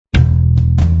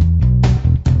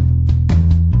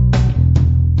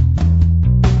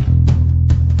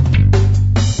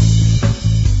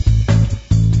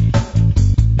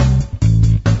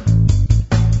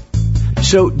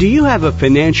So, do you have a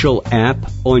financial app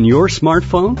on your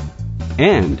smartphone?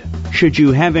 And should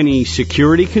you have any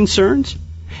security concerns?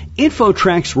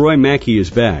 InfoTrack's Roy Mackey is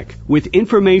back with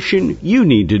information you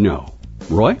need to know.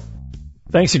 Roy?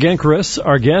 Thanks again, Chris.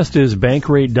 Our guest is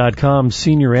Bankrate.com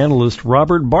senior analyst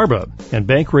Robert Barba. And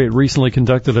Bankrate recently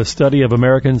conducted a study of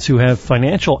Americans who have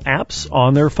financial apps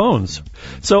on their phones.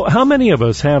 So how many of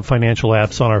us have financial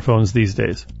apps on our phones these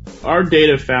days? Our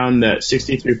data found that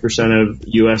 63% of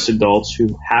U.S. adults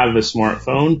who have a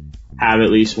smartphone have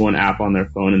at least one app on their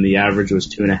phone, and the average was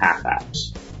 2.5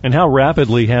 apps. And how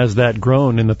rapidly has that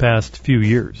grown in the past few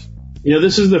years? You know,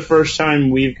 this is the first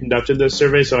time we've conducted this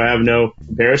survey, so I have no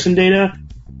comparison data.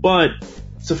 But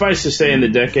suffice to say, in the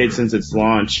decade since its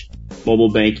launch,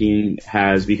 mobile banking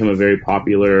has become a very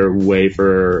popular way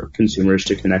for consumers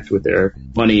to connect with their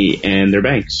money and their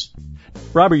banks.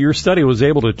 Robert, your study was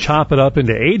able to chop it up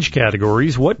into age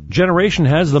categories. What generation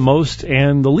has the most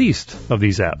and the least of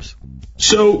these apps?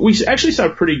 So we actually saw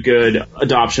pretty good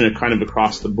adoption kind of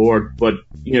across the board, but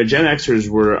you know, Gen Xers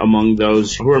were among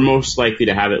those who are most likely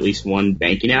to have at least one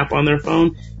banking app on their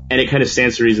phone. And it kind of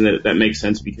stands to reason that makes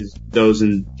sense because those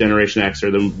in Generation X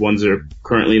are the ones that are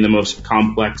currently in the most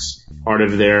complex part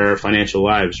of their financial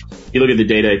lives. If you look at the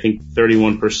data, I think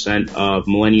 31% of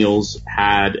millennials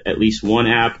had at least one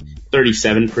app,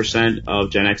 37% of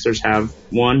Gen Xers have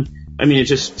one. I mean, it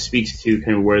just speaks to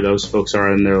kind of where those folks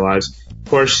are in their lives. Of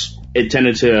course, it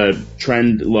tended to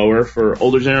trend lower for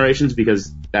older generations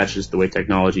because that's just the way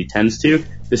technology tends to.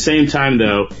 At the same time,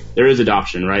 though, there is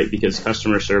adoption, right? Because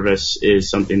customer service is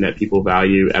something that people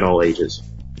value at all ages.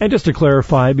 And just to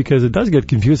clarify, because it does get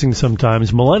confusing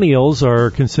sometimes, millennials are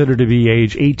considered to be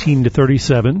age 18 to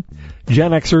 37.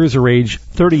 Gen Xers are age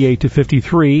 38 to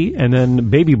 53. And then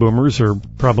baby boomers are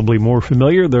probably more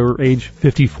familiar. They're age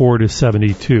 54 to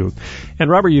 72.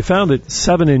 And Robert, you found that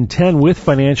 7 in 10 with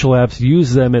financial apps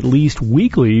use them at least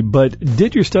weekly. But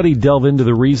did your study delve into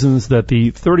the reasons that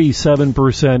the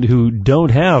 37% who don't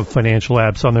have financial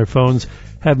apps on their phones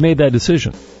have made that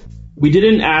decision? We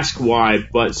didn't ask why,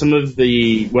 but some of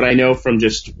what I know from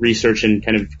just research and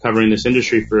kind of covering this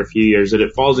industry for a few years, that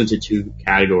it falls into two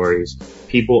categories.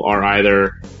 People are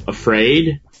either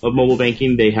afraid of mobile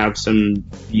banking, they have some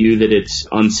view that it's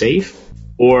unsafe,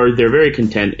 or they're very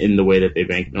content in the way that they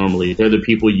bank normally. They're the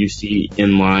people you see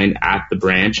in line at the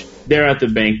branch. They're at the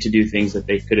bank to do things that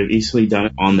they could have easily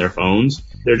done on their phones.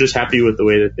 They're just happy with the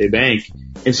way that they bank.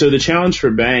 And so the challenge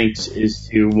for banks is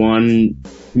to, one,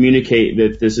 communicate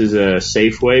that this is a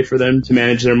safe way for them to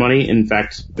manage their money. In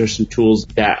fact, there's some tools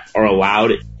that are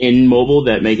allowed in mobile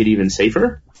that make it even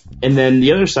safer. And then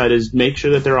the other side is make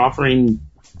sure that they're offering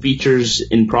features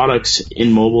and products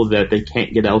in mobile that they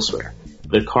can't get elsewhere.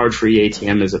 The card-free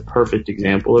ATM is a perfect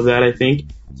example of that, I think.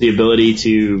 The ability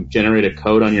to generate a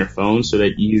code on your phone so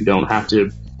that you don't have to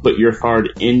put your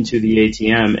card into the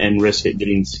ATM and risk it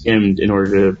getting skimmed in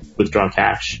order to withdraw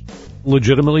cash.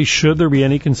 Legitimately, should there be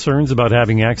any concerns about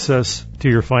having access to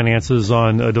your finances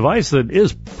on a device that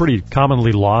is pretty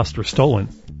commonly lost or stolen?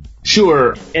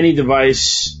 Sure. Any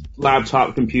device,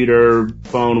 laptop, computer,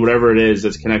 phone, whatever it is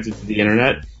that's connected to the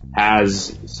internet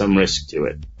has some risk to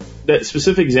it. That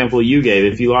specific example you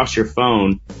gave, if you lost your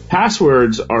phone,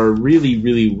 passwords are a really,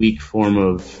 really weak form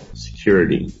of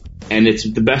security. And it's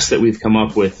the best that we've come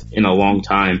up with in a long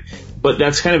time. But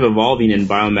that's kind of evolving, and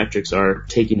biometrics are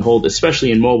taking hold,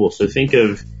 especially in mobile. So think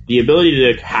of the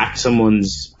ability to hack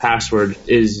someone's password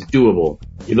is doable.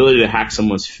 The ability to hack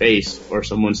someone's face or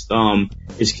someone's thumb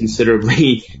is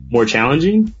considerably more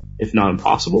challenging, if not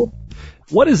impossible.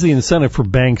 What is the incentive for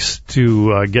banks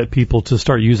to get people to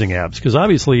start using apps? Because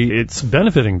obviously it's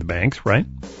benefiting the banks, right?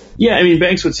 Yeah, I mean,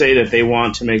 banks would say that they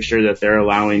want to make sure that they're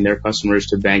allowing their customers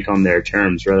to bank on their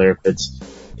terms, whether if it's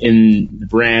in the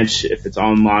branch, if it's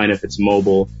online, if it's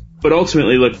mobile. But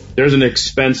ultimately, look, there's an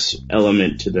expense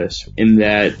element to this in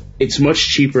that it's much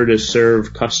cheaper to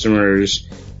serve customers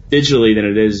digitally than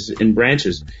it is in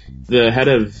branches. The head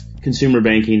of consumer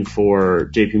banking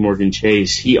for JP Morgan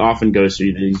Chase, he often goes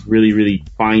through these really, really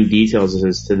fine details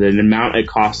as to the amount it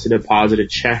costs to deposit a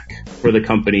check for the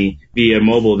company via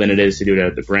mobile than it is to do it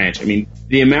at the branch. I mean,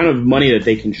 the amount of money that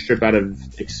they can strip out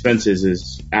of expenses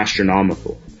is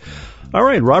astronomical. All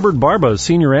right, Robert Barba,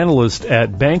 senior analyst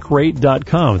at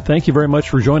Bankrate.com. Thank you very much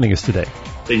for joining us today.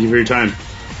 Thank you for your time.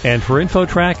 And for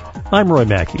InfoTrack, I'm Roy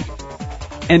Mackey.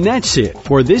 And that's it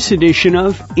for this edition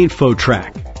of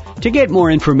InfoTrack. To get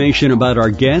more information about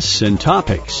our guests and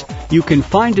topics, you can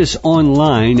find us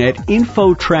online at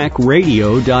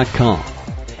InfoTrackRadio.com.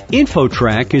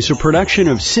 InfoTrack is a production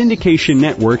of Syndication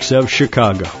Networks of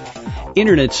Chicago.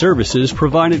 Internet services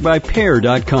provided by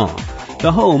Pair.com,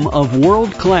 the home of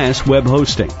world-class web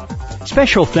hosting.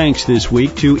 Special thanks this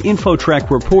week to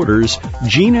InfoTrack reporters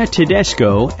Gina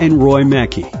Tedesco and Roy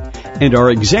Mackey, and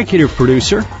our executive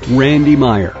producer, Randy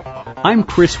Meyer. I'm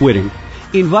Chris Whitting,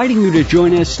 inviting you to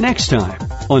join us next time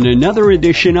on another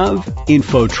edition of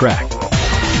InfoTrack.